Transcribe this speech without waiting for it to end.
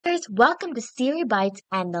readers, welcome to Siri Bites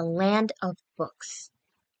and the Land of Books.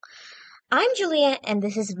 I'm Juliet and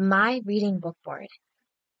this is my reading book board.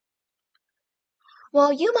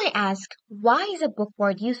 Well, you might ask, why is a book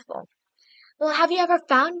board useful? Well, have you ever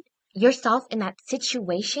found yourself in that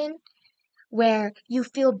situation where you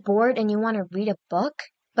feel bored and you want to read a book,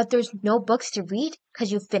 but there's no books to read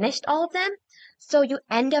because you finished all of them? So you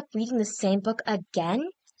end up reading the same book again?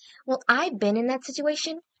 Well, I've been in that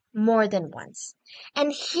situation more than once.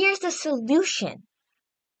 And here's the solution.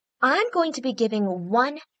 I'm going to be giving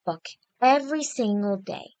one book every single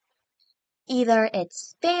day. Either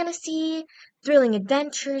it's fantasy, thrilling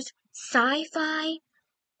adventures, sci-fi,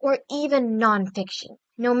 or even nonfiction,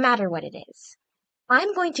 no matter what it is.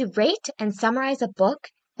 I'm going to rate and summarize a book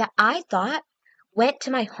that I thought went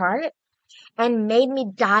to my heart and made me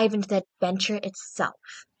dive into the adventure itself.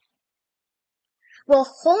 Well,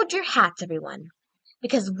 hold your hats, everyone,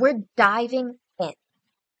 because we're diving in.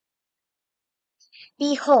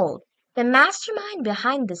 Behold, the mastermind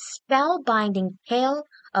behind the spellbinding tale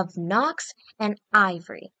of Knox and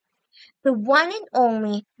Ivory, the one and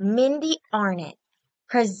only Mindy Arnott,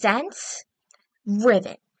 presents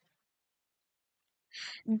Riven.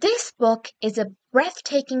 This book is a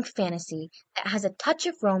breathtaking fantasy that has a touch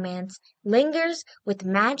of romance, lingers with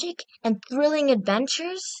magic and thrilling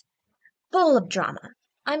adventures, full of drama.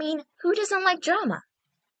 I mean, who doesn't like drama?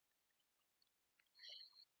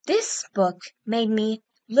 This book made me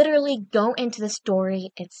literally go into the story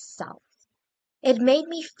itself. It made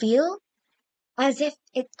me feel as if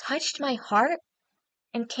it touched my heart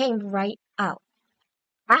and came right out.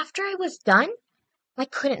 After I was done, I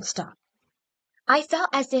couldn't stop. I felt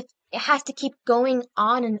as if it has to keep going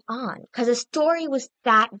on and on because the story was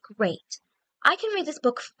that great. I can read this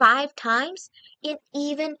book 5 times in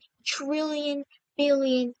even trillion,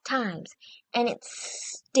 billion times, and it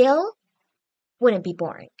still wouldn't be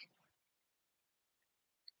boring.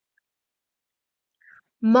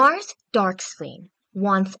 Mars Darkscreen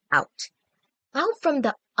wants out from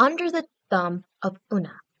under the thumb of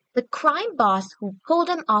Una, the crime boss who pulled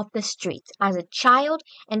him off the streets as a child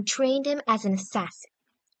and trained him as an assassin.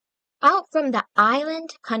 Out from the island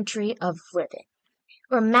country of Riven,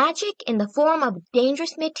 where magic in the form of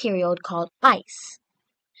dangerous material called ice.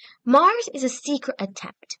 Mars is a secret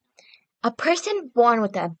attempt. A person born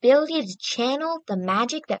with the ability to channel the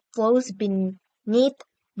magic that flows beneath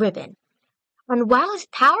Riven. And while his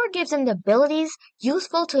power gives him the abilities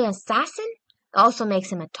useful to an assassin, it also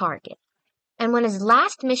makes him a target. And when his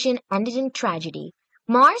last mission ended in tragedy,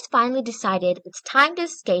 Mars finally decided it's time to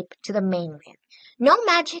escape to the mainland. No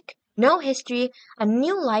magic, no history, a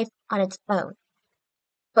new life on its own.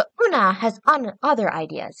 But Una has other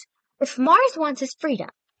ideas. If Mars wants his freedom,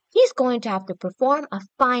 he's going to have to perform a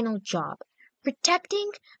final job,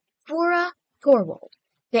 protecting Fura Torwald,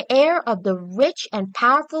 the heir of the rich and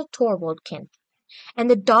powerful Torwaldkin, and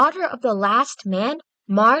the daughter of the last man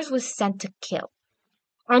Mars was sent to kill,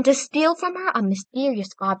 and to steal from her a mysterious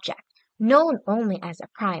object known only as a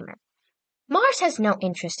primer. Mars has no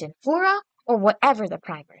interest in Fura or whatever the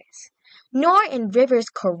primer is, nor in River's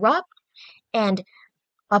corrupt and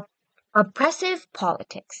oppressive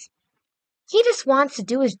politics. He just wants to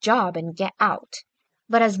do his job and get out.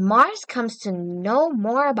 But as Mars comes to know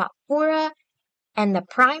more about Fura and the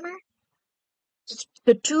primer,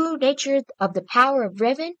 the true nature of the power of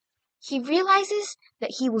Riven, he realizes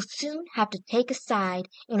that he will soon have to take a side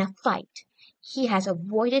in a fight he has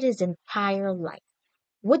avoided his entire life.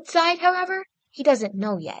 Which side, however, he doesn't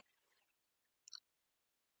know yet.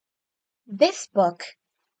 This book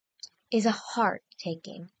is a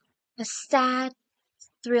heart-taking, a sad,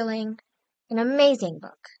 thrilling, an amazing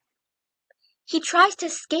book. He tries to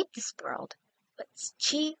escape this world, but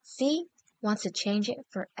Chi wants to change it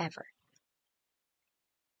forever.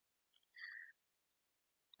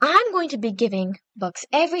 I'm going to be giving books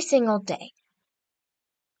every single day.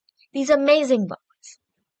 These amazing books.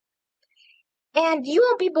 And you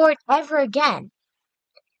won't be bored ever again.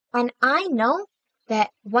 And I know that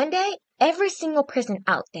one day, every single person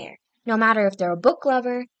out there, no matter if they're a book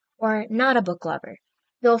lover or not a book lover,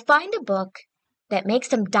 they'll find a book that makes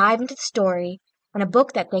them dive into the story, and a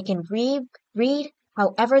book that they can read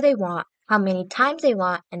however they want, how many times they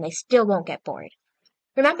want, and they still won't get bored.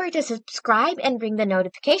 Remember to subscribe and ring the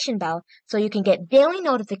notification bell so you can get daily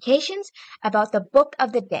notifications about the book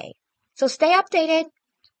of the day. So stay updated.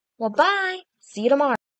 Well, bye. See you tomorrow.